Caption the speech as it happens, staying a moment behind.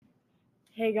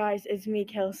Hey guys, it's me,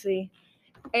 Kelsey.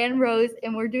 and Rose,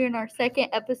 and we're doing our second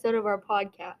episode of our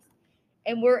podcast.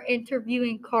 And we're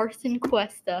interviewing Carson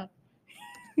Cuesta.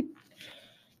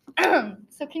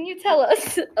 So, can you tell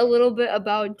us a little bit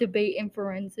about debate and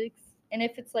forensics? And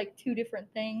if it's like two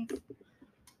different things?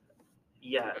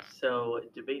 Yeah, so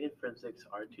debate and forensics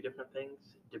are two different things.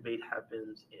 Debate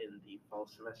happens in the fall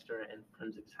semester, and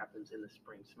forensics happens in the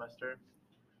spring semester.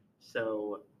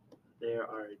 So there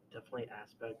are definitely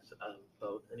aspects of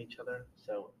both in each other.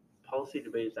 So policy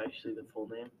debate is actually the full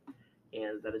name,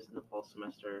 and that is in the fall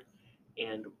semester.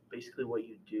 And basically, what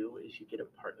you do is you get a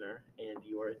partner and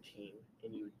you are a team,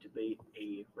 and you debate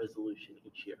a resolution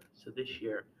each year. So this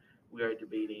year, we are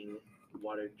debating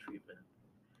water treatment.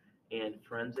 And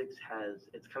forensics has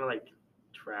it's kind of like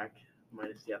track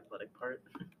minus the athletic part.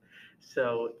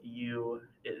 So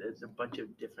it's a bunch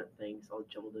of different things all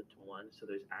jumbled into one. So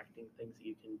there's acting things that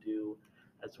you can do,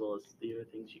 as well as theater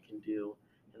things you can do,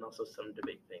 and also some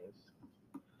debate things.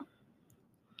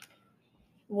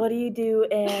 What do you do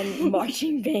in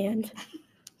marching band?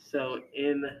 So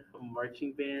in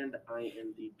marching band, I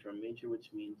am the drum major, which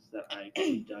means that I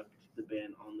conduct the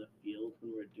band on the field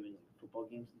when we're doing like football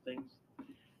games and things.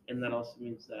 And that also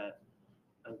means that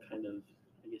I'm kind of,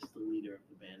 I guess, the leader of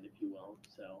the band, if you will.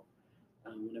 So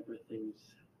whenever things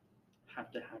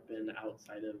have to happen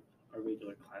outside of our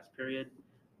regular class period,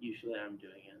 usually I'm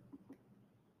doing it.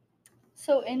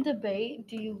 So, in debate,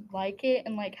 do you like it?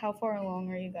 And like, how far along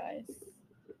are you guys?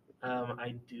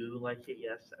 I do like it,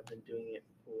 yes. I've been doing it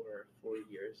for 4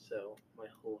 years, so my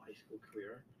whole high school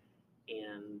career.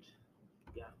 And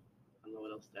yeah, I don't know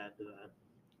what else to add to that.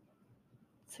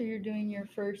 So, you're doing your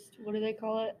first, what do they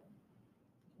call it?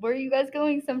 Where are you guys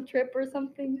going? Some trip or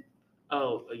something?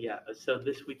 Oh, yeah. So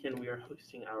this weekend we are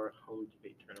hosting our home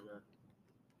debate tournament.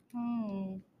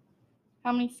 Hmm.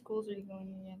 How many schools are you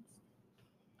going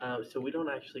against? So we don't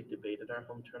actually debate at our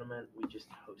home tournament, we just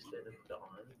host it and put it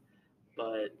on.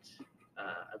 But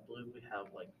I believe we have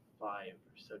like five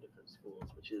or so different schools,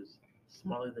 which is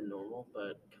smaller than normal,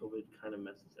 but COVID kind of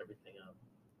messes everything up.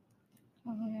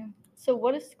 Oh, yeah. So,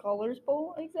 what is Scholars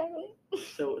Bowl exactly?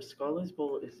 So Scholars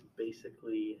Bowl is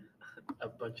basically a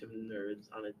bunch of nerds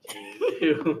on a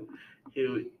team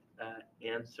who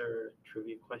answer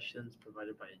trivia questions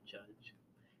provided by a judge.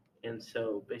 And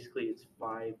so basically, it's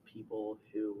five people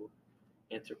who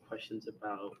answer questions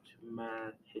about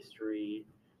math, history,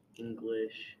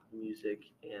 English, music,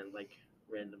 and like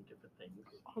random different things.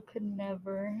 I could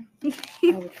never.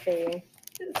 I would fail.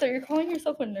 So you're calling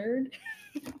yourself a nerd?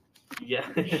 Yeah,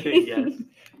 yes.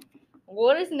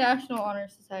 What is National Honor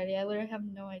Society? I literally have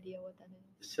no idea what that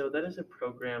is. So that is a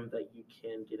program that you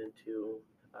can get into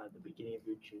the beginning of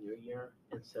your junior year,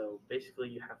 and so basically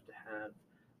you have to have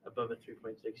above a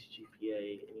 3.6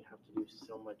 GPA, and you have to do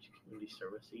so much community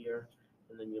service a year,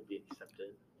 and then you'll be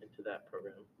accepted into that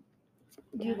program.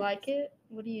 Do you like it?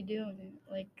 What do you do in it?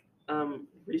 Like,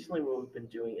 Recently, what we've been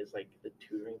doing is like the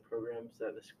tutoring programs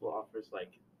that the school offers.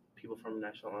 Like people from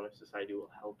National Honor Society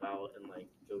will help out and like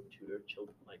go tutor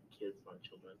children, like kids, not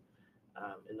children,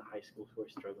 in the high school who are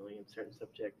struggling in certain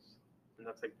subjects, and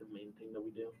that's like the main thing that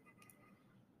we do.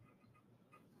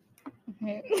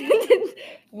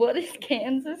 what is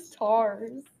Kansas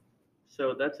TARS?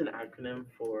 So that's an acronym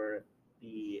for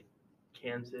the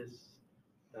Kansas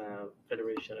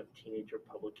Federation of Teenage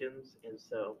Republicans, and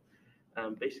so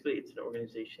basically it's an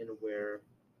organization where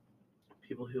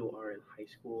people who are in high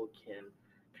school can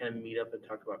kind of meet up and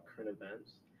talk about current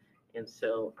events. And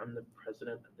so I'm the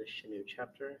president of the Shanu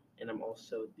chapter, and I'm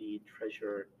also the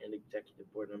treasurer and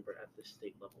executive board member at the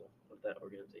state level of that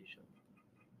organization.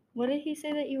 What did he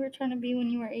say that you were trying to be when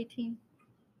you were 18?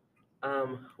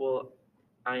 Well,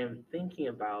 I am thinking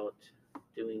about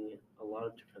doing a lot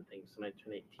of different things when I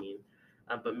turn 18.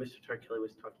 But Mr. Tarkelly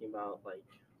was talking about like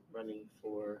running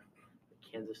for the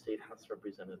Kansas State House of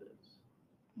Representatives.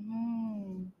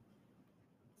 Oh.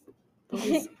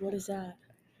 What is that?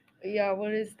 Yeah,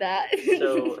 what is that?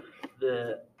 So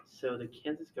the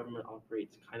Kansas government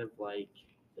operates kind of like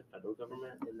the federal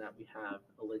government in that we have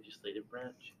a legislative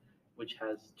branch which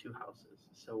has two houses.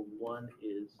 So one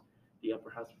is the upper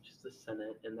house, which is the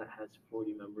Senate, and that has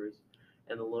 40 members,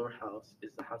 and the lower house is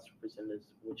the House of Representatives,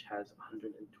 which has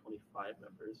 125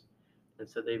 members. And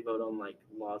so they vote on like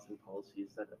laws and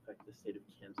policies that affect the state of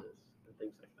Kansas and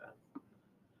things like that.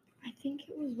 I think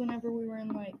it was whenever we were in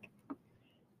like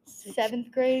Six.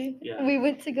 7th grade. Yeah. We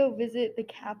went to go visit the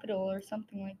Capitol or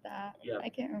something like that. Yeah. I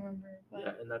can't remember. But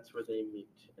Yeah, and that's where they meet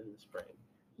in the spring.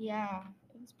 yeah,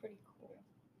 it was pretty cool.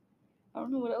 I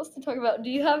don't know what else to talk about. Do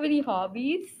you have any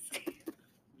hobbies?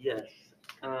 Yes.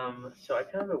 So I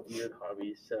kind of have a weird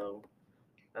hobby. So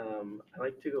I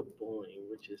like to go bowling,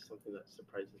 which is something that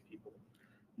surprises people.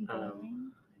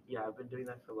 Bowling? Yeah, I've been doing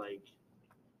that for like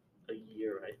a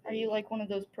year, I think. Are you like one of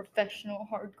those professional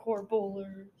hardcore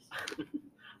bowlers?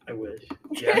 I wish.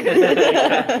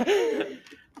 Yeah.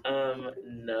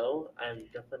 No, I'm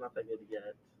definitely not that good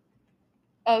yet.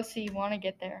 Oh, so you want to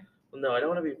get there? Well, no, I don't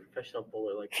want to be a professional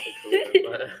bowler like a career,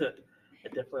 but I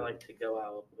definitely like to go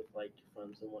out with like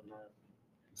friends and whatnot.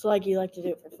 So like you like to do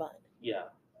it for fun. Yeah.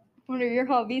 What are your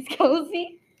hobbies,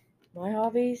 Kelsey? My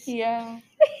hobbies? Yeah.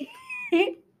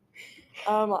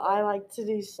 I like to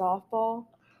do softball.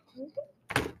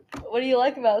 What do you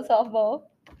like about softball?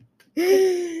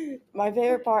 My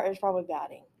favorite part is probably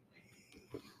batting.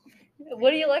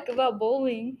 What do you like about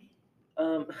bowling?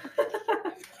 Um.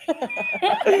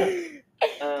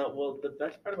 Well, the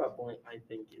best part about bowling, I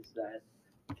think, is that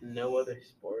no other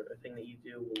sport or thing that you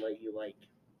do will let you like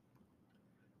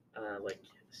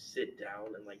sit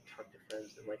down and like talk to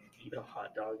friends and like eat a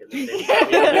hot dog at the same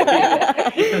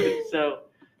time. So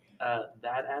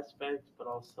that aspect, but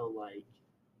also like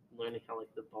learning how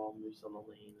like the ball moves on the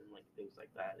lane and like things like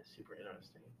that is super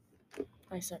interesting.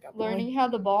 I suck at bowling. Learning how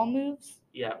the ball moves?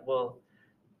 Yeah, well,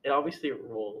 it obviously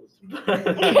rolls, but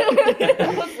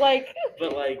I was like,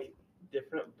 but like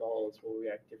different balls will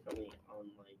react differently on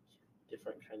like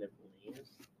different kind of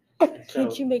lanes. And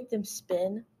Can't so you make them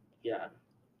spin? yeah,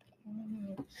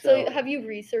 so have you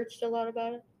researched a lot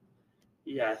about it?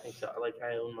 yeah, I think so. Like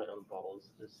I own my own balls,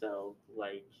 and so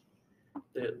like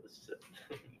the so,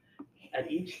 at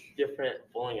each different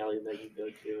bowling alley that you go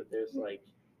to, there's like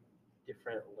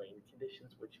different lane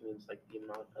conditions, which means like the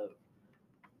amount of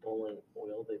bowling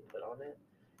oil they put on it.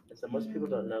 And so most people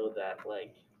don't know that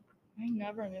like I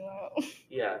never knew that.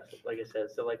 yeah, like I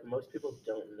said, so like most people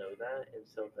don't know that, and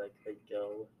so like they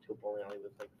go to a bowling alley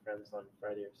with like friends on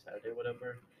Friday or Saturday, or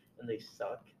whatever, and they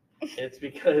suck. And it's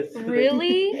because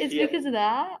Really? It's Yeah. because of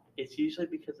that? It's usually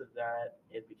because of that,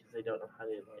 and because they don't know how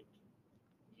to like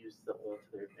use the oil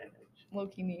to their advantage.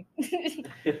 Low-key me.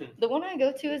 The one I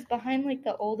go to is behind like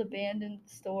the old abandoned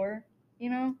store, you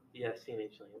know? Yeah,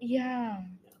 CNH Lane. Yeah.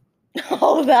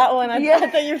 Oh, that one. I Yeah.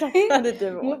 thought you were talking about a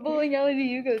different What one. bowling alley do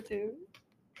you go to?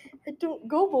 I don't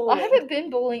go bowling. I haven't been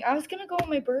bowling. I was gonna go on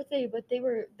my birthday, but they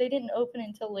didn't open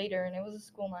until later, and it was a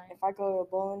school night. If I go to a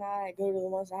bowling night, I go to the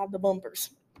ones that have the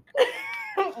bumpers.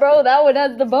 Bro, that one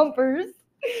has the bumpers.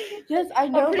 Yes, I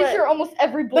know. I'm pretty but sure almost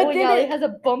every bowling then alley it- has a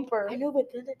bumper. I know,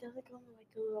 but then it doesn't come with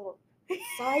like a little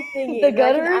side thingy. The and then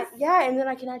I can gutters? yeah, and then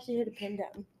I can actually hit a pin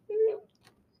down.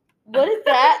 What is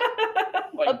that?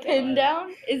 My A pin God.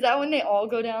 down? Is that when they all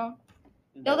go down?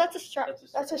 No, that's a strap.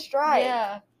 That's a strike.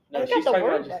 Yeah. No, I she's got the talking word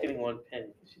about just right. getting one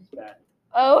pin because she's bad.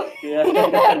 Oh. Yeah.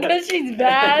 Because she's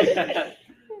bad.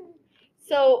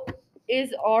 So,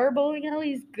 is our bowling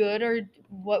alleys good, or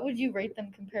what would you rate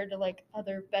them compared to like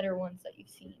other better ones that you've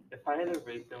seen? If I had to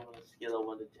rate them on a scale of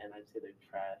 1 to 10, I'd say they're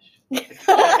trash.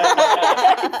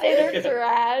 Say they're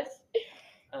trash.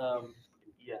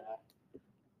 Yeah.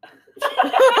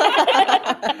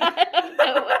 I don't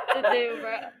know what to do,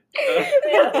 bro.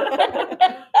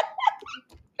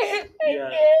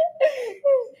 Yeah.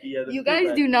 Yeah, You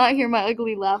guys do not hear my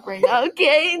ugly laugh right now,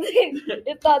 okay?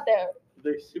 It's not there.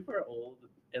 They're super old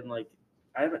and like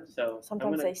I haven't. So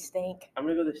Sometimes they stink. I'm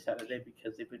gonna go this Saturday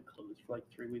because they've been closed for like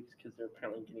 3 weeks because they're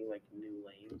apparently getting like new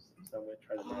lanes. So I'm gonna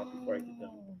try them out before I give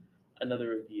them another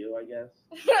review, I guess.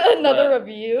 Another But-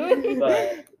 review.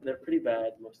 But they're pretty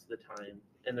bad most of the time,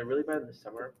 and they're really bad in the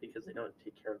summer because they don't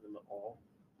take care of them at all.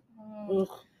 Ugh.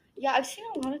 Yeah, I've seen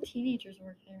a lot of teenagers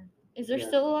work there. Is there Yeah.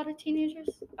 still a lot of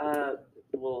teenagers?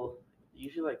 Well,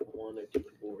 usually like 1 or 2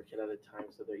 people work it at a time,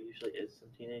 so there usually is some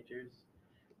teenagers.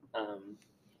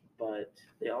 But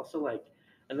they also like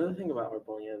another thing about our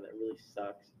bowling alley that really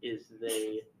sucks is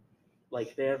they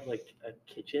have like a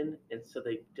kitchen, and so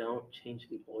they don't change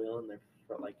the oil in their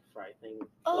like fry thing.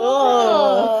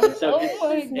 Oh, So oh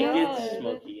my it gets God.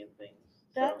 smoky and things.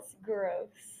 So, That's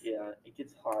gross. yeah, it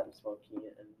gets hot and smoky,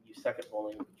 and you suck at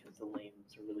bowling because the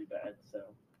lanes are really bad. So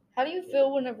How do you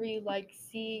feel whenever you like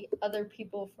see other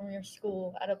people from your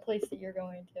school at a place that you're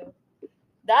going to?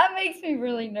 That makes me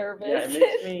really nervous. yeah, it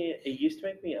makes me. It used to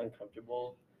make me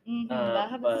uncomfortable. That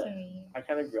happens but to me. I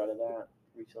kind of grew out of that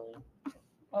recently.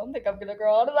 I don't think I'm gonna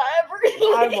grow out of that ever.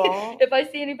 I won't. If I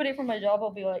see anybody from my job,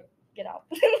 I'll be like, get out.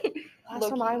 Last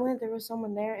time I went, there was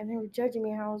someone there, and they were judging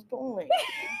me how I was bowling.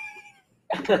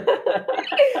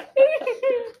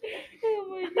 Oh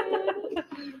my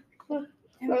God.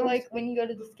 Or like when you go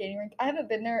to the skating rink. I haven't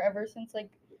been there ever since like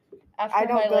after I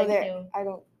don't my go leg there. healed. I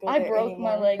don't go I there broke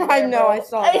my anymore. leg. I there, know. bro. I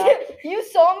saw that. You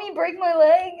saw me break my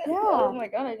leg? Yeah. Oh my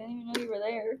god, I didn't even know you were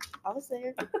there. I was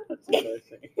there. That's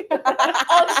embarrassing.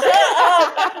 Oh, shut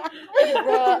up!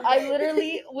 Bruh, I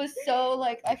literally was so,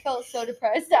 like, I felt so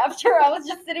depressed after. I was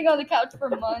just sitting on the couch for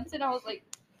months, and I was like,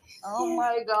 oh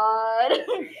my god.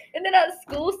 And then at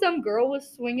school, some girl was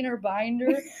swinging her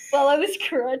binder while I was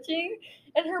crutching,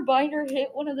 and her binder hit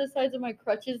one of the sides of my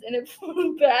crutches, and it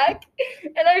flew back,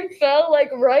 and I fell,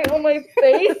 like, right on my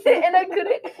face, and I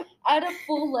had a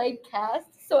full leg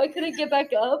cast, so I couldn't get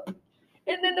back up.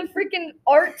 And then the freaking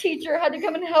art teacher had to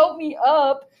come and help me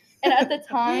up. And at the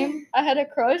time, I had a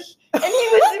crush, and he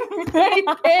was right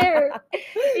there.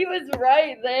 He was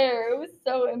right there. It was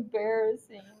so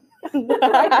embarrassing. Oh my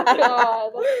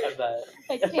god. I bet.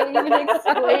 I can't even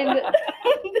explain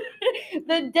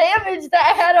the damage that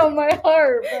I had on my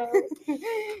heart, bro.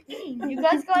 You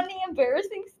guys got any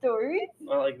embarrassing stories?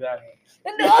 Not like that.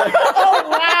 Oh,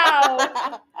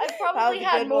 wow. I That probably was a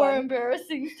had good more one.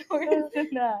 embarrassing stories than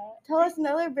that. Tell us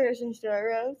another embarrassing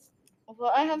story, Rose.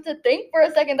 Well, I have to think for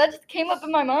a second. That just came up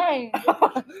in my mind.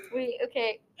 Wait,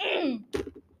 okay.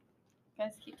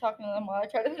 Guys, keep talking to them while I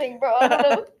try to think, bro. I don't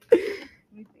know. Let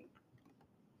me think.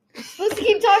 I'm supposed to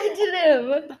keep talking to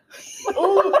them.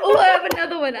 Oh, I have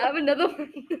another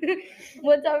one.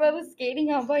 One time I was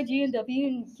skating out by G&W,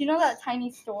 and you know that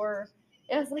tiny store?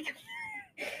 It has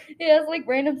like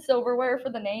random silverware for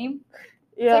the name.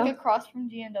 It's like across from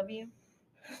G&W.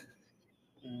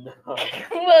 No.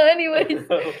 Well, anyways,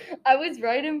 I was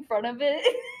right in front of it,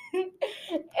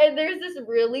 and there's this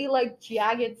really, like,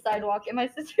 jagged sidewalk, and my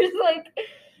sister's like,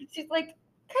 she's like,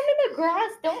 come in the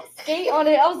grass, don't skate on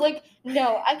it. I was like,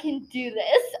 no, I can do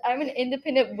this. I'm an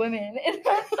independent woman. And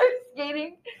I start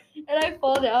skating, and I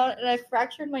fall down, and I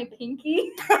fractured my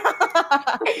pinky.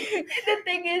 The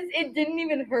thing is, it didn't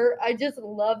even hurt. I just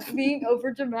loved being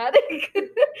over dramatic.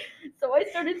 So I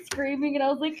started screaming, and I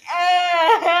was like,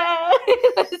 ah!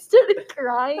 I started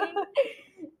crying.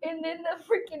 And then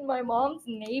my mom's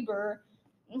neighbor,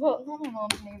 well, not my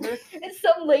mom's neighbor, and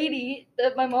some lady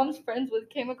that my mom's friends with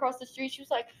came across the street. She was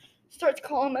like, starts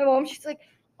calling my mom. She's like,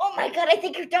 oh my god, I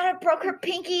think your daughter broke her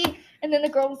pinky. And then the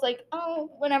girl was like, oh,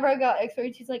 whenever I got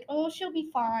x-rayed, she's like, oh, she'll be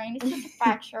fine. It's just a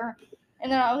fracture.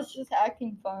 And then I was just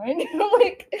acting fine.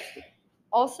 Like,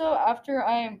 also, after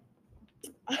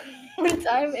one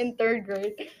time in 3rd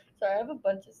grade, sorry, I have a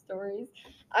bunch of stories.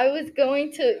 I was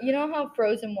going to, you know how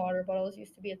frozen water bottles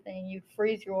used to be a thing? You'd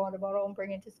freeze your water bottle and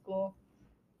bring it to school.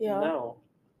 Yeah. No.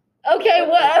 Okay,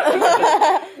 whatever.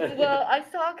 Well, I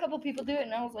saw a couple people do it,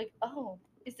 and I was like, oh,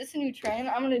 is this a new trend?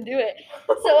 I'm going to do it.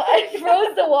 So I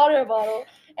froze the water bottle,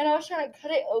 and I was trying to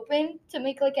cut it open to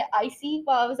make, like, an icy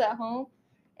while I was at home.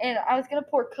 And I was going to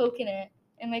pour Coke in it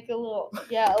and make a little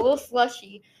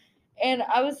slushy. And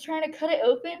I was trying to cut it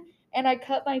open, and I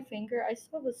cut my finger. I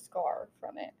still have a scar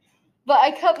from it. But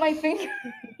I cut my finger,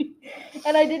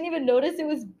 and I didn't even notice it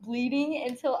was bleeding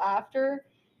until after,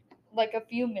 like, a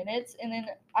few minutes. And then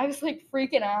I was, like,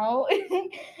 freaking out,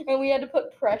 and we had to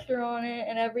put pressure on it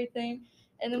and everything.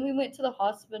 And then we went to the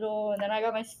hospital, and then I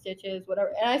got my stitches,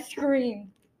 whatever. And I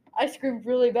screamed. I screamed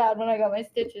really bad when I got my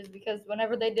stitches, because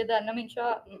whenever they did that numbing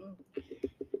shot,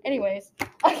 anyways,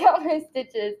 I got my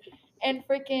stitches, and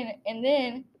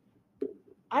then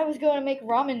I was going to make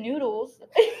ramen noodles,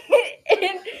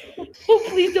 and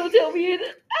please don't tell me it.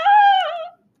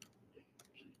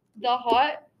 The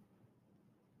hot.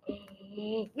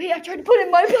 Wait, I tried to put it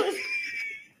in my mouth.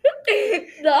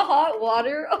 The hot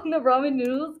water on the ramen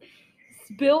noodles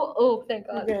spilled. Oh, thank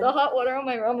God. Okay. The hot water on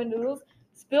my ramen noodles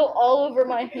spilled all over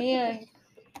my hand,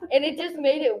 and it just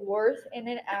made it worse. And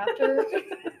then after,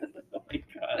 Oh my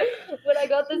god. when I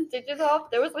got the stitches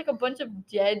off, there was, like, a bunch of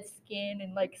dead skin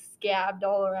and, like, scabbed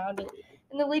all around it.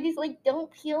 And the lady's like,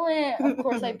 don't peel it. Of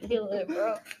course I peel it,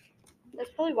 bro. That's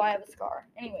probably why I have a scar.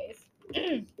 Anyways.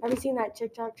 Have you seen that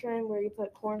TikTok trend where you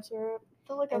put corn syrup, I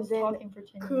felt like I and was then talking for 10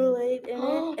 minutes. Kool-Aid in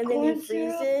it, and then you Corn freeze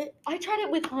syrup? it? I tried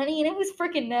it with honey, and it was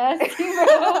freaking nasty,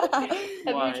 bro.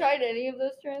 Have Why? you tried any of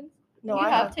those trends? No, you I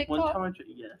have have. TikTok? One time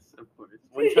yes, of course.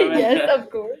 One time Yes, of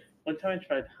course. One time I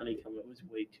tried honeycomb. It was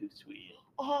way too sweet.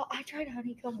 Oh, I tried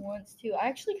honeycomb once too. I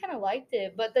actually kind of liked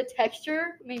it, but the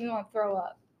texture made me want to throw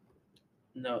up.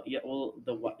 No, yeah, well,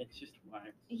 it's just wax.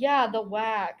 Yeah, the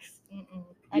wax.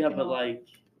 Yeah, but like,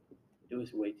 it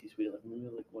was way too sweet. Like, made me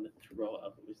want to throw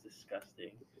up. It was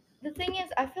disgusting. The thing is,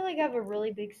 I feel like I have a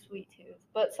really big sweet tooth,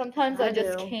 but sometimes I I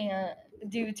just do. can't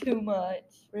do too much.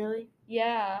 Really?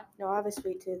 Yeah. No, I have a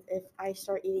sweet tooth. If I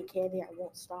start eating candy, I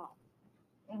won't stop.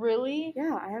 Really?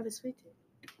 Yeah, I have a sweet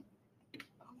tooth.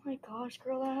 Oh my gosh,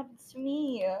 girl, that happens to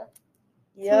me.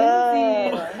 Yeah.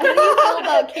 How do you feel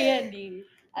about candy.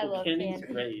 I Well, love candy's candy.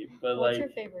 great, but What's like, your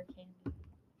favorite candy?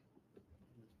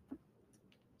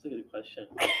 it's a good question.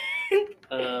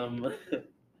 Um,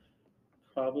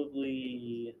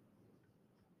 probably.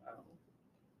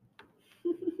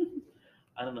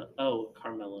 I don't know. Oh,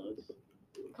 Carmelos.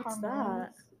 What's Carmelos?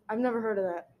 that? I've never heard of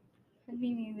that.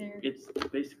 Me neither. It's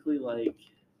basically like,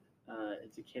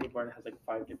 it's a candy bar that has like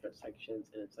 5 different sections,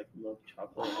 and it's like milk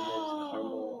chocolate, and there's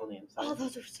caramel on the inside. Oh,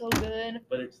 those are so good.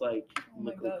 But it's like Oh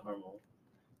my liquid God. caramel.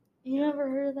 You never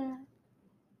heard of that?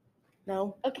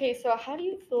 No. Okay, so how do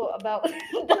you feel about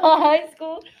the high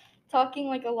school talking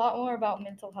like a lot more about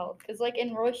mental health? Because like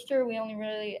in Royster, we only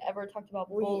really ever talked about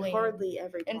We bullying hardly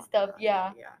ever and talk stuff. about it.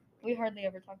 Yeah, Yeah. we hardly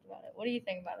ever talked about it. What do you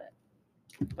think about it?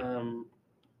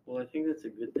 Well, I think that's a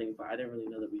good thing, but I didn't really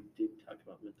know that we did talk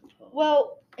about mental health.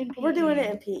 Well, in We're doing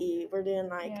it PE, in PE. We're doing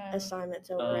like Yeah. assignments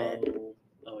over it. I Do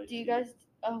you see. guys?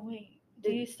 Oh wait, do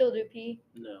Did- you still do PE?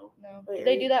 No. No. Wait, Did are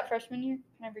they you- do that freshman year?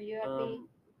 Whenever you had PE?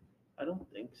 I don't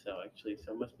think so, actually.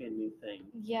 So it must be a new thing.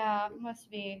 Yeah, must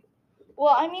be.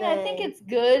 Well, I mean, I think Dang. it's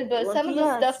good, but some of Lucky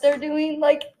the stuff us. they're doing,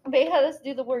 like they had us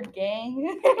do the word gang,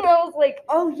 and I was like,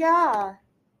 Oh yeah.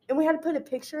 And we had to put a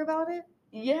picture about it.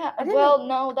 yeah. I didn't Well,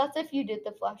 no, that's if you did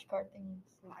the flashcard things.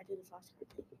 Well, I did the flashcard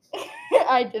things.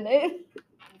 I didn't.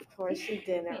 Of course you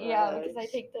didn't. Yeah, because I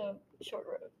Rose. take the short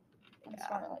road. I'm Yeah.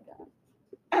 smart like that.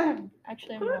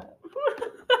 Actually, I'm not.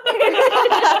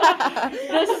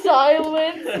 The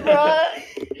silence,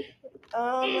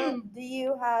 bruh. Do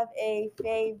you have a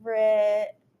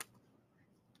favorite?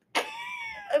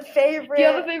 A favorite? Do you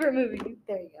have a favorite movie?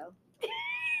 There you go.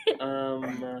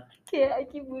 Can't I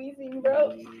keep wheezing,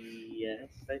 bro? Yes,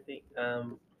 I think.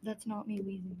 That's not me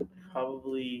wheezing.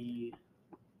 Probably.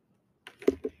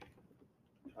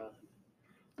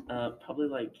 Probably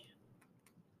like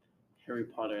Harry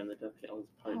Potter and the Deathly Hallows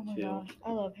Part Oh my 2. gosh,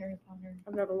 I love Harry Potter.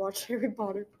 I've never watched Harry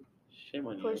Potter. Shame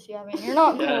on Of you. course you haven't. You're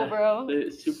not Yeah, cool, bro.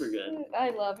 It's super good.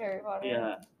 I love Harry Potter.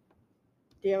 Yeah.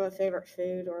 Do you have a favorite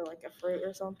food or like a fruit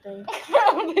or something?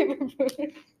 Favorite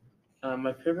food.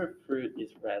 My favorite fruit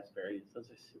is raspberries. Those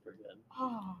are super good.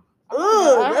 Oh,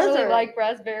 Ooh, I don't those really are like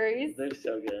raspberries. They're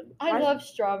so good. I Ras- love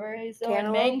strawberries though,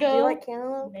 and Cantaloupe? mango. Do you like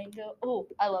cantaloupe? Mango. Oh,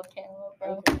 I love cantaloupe,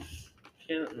 bro. Okay.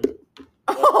 Can-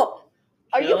 Oh,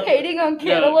 Are you Cantaloupe- hating on No,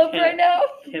 cantaloupe right now?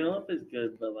 Cantaloupe is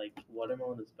good, but like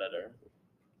watermelon is better.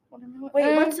 Watermelon.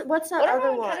 wait, what's that other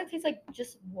Watermelon one? kind of tastes like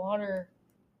just water.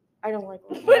 I don't like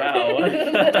watermelon.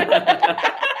 Wow.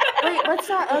 Wait, what's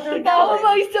that other How am melon?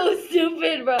 I so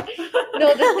stupid, bro?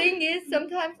 No, the thing is,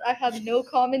 sometimes I have no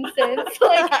common sense,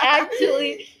 like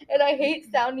actually, and I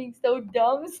hate sounding so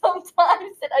dumb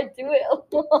sometimes, and I do it a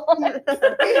lot.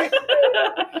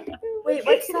 Wait,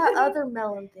 what's that other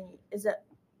melon thing? Is it?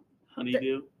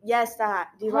 Honeydew. Yes, that.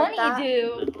 Do you like that?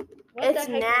 Honeydew. What It's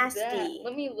the heck is that? nasty.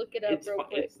 Let me look it up It's real fu-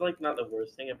 quick. it's like not the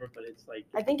worst thing ever, but it's like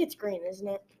I think it's green, isn't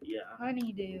it? yeah.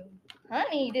 Honeydew.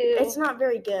 Honeydew. It's not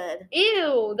very good.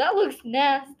 Ew, that looks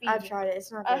nasty. I've tried it. It's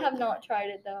not. I Very have good. not tried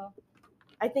it though.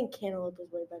 I think cantaloupe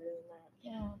is way better than that.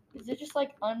 Yeah. Is it just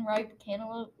like unripe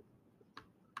cantaloupe?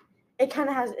 It kind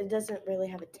of has. It doesn't really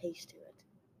have a taste to it.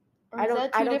 Or I is don't-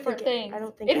 that I two don't different think it- things? I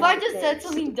don't think If it I has a just said taste.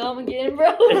 something dumb again, bro,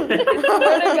 I swear to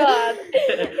God.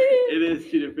 It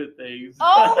is 2 different things.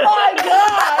 Oh my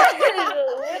God!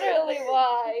 Literally,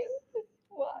 why?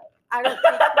 Why?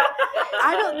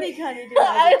 I don't think honeydew has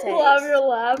a I taste. love your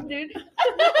laugh, dude.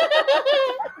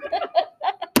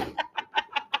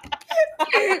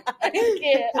 I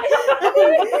can't.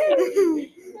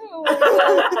 Oh my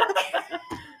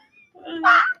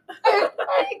God.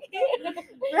 I can't.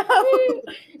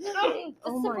 It's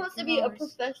Oh my supposed to be a gosh.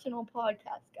 professional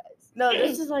podcast, guys. No,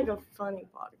 this is like a funny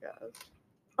podcast.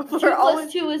 2 We're plus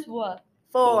always 2 is what?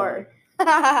 4.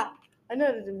 I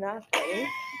know to do math. Buddy.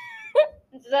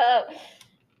 Shut up.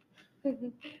 What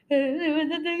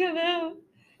to think about?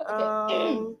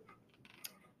 Okay.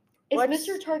 Is what's-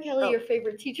 Mr. Tarkelly oh. your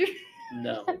favorite teacher?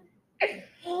 No.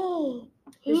 Oh,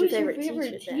 Who's who's your your favorite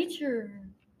favorite teacher then? teacher?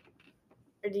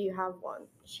 Or do you have one?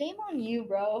 Shame on you,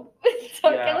 bro.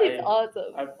 Tarkelly's I-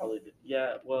 awesome. I probably did.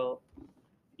 Yeah, well,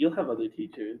 you'll have other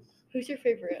teachers. Who's your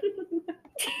favorite?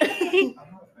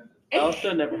 I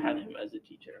also never had him as a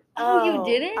teacher. Oh, you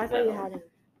didn't? I thought you No. had him.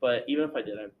 But even if I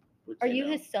did, I would Are say you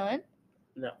no. his son?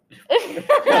 No.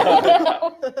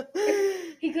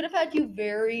 He could have had you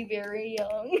very, very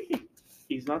young.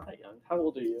 He's not that young. How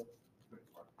old are you?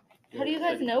 How do you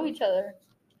guys know each other?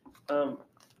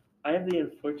 I have the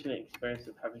unfortunate experience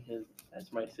of having him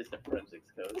as my assistant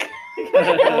forensics coach.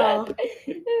 Oh.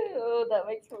 Oh, that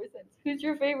makes more sense. Who's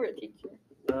your favorite teacher?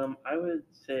 I would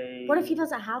say. What if he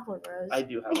doesn't have one, Rose? I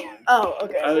do have one. Oh,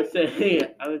 okay. I would say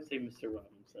Mr.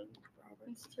 Robinson.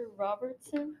 Mr.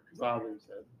 Robertson?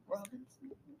 Robinson.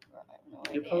 Robinson? I have no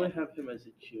You idea. probably have him as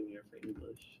a junior for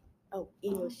English. Oh,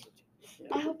 English teacher.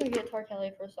 I hope I get Tar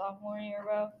Kelly for sophomore year,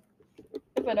 bro.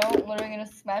 If I don't, I'm literally gonna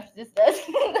smash this desk.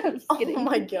 I'm just kidding. Oh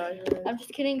my gosh. I'm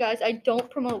just kidding, guys. I don't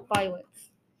promote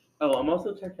violence. Oh, I'm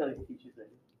also Kelly's teacher thing.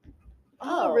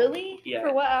 Oh, Oh. really? Yeah.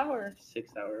 For what hour?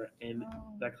 6 hour, and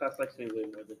Oh. that class likes me way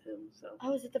more than him. So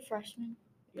Oh, is it the freshman?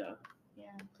 yeah, Yeah.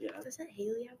 yeah, Doesn't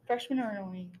Haley have? Freshmen are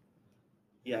annoying.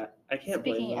 yeah. I can't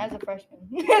blame Speaking him. as a freshman.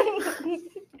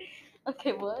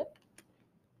 Okay, what?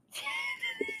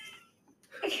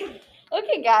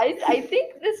 Okay, guys, I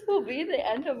think this will be the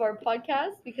end of our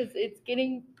podcast because it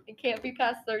can't be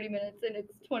past 30 minutes and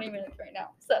it's 20 minutes right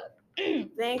now. So,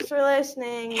 Thanks for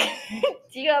listening.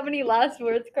 do you have any last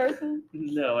words, Carson?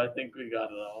 No, I think we got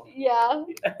it all. Yeah.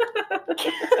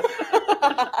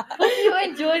 Hope you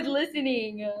enjoyed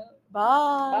listening.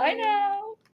 Bye. Bye now.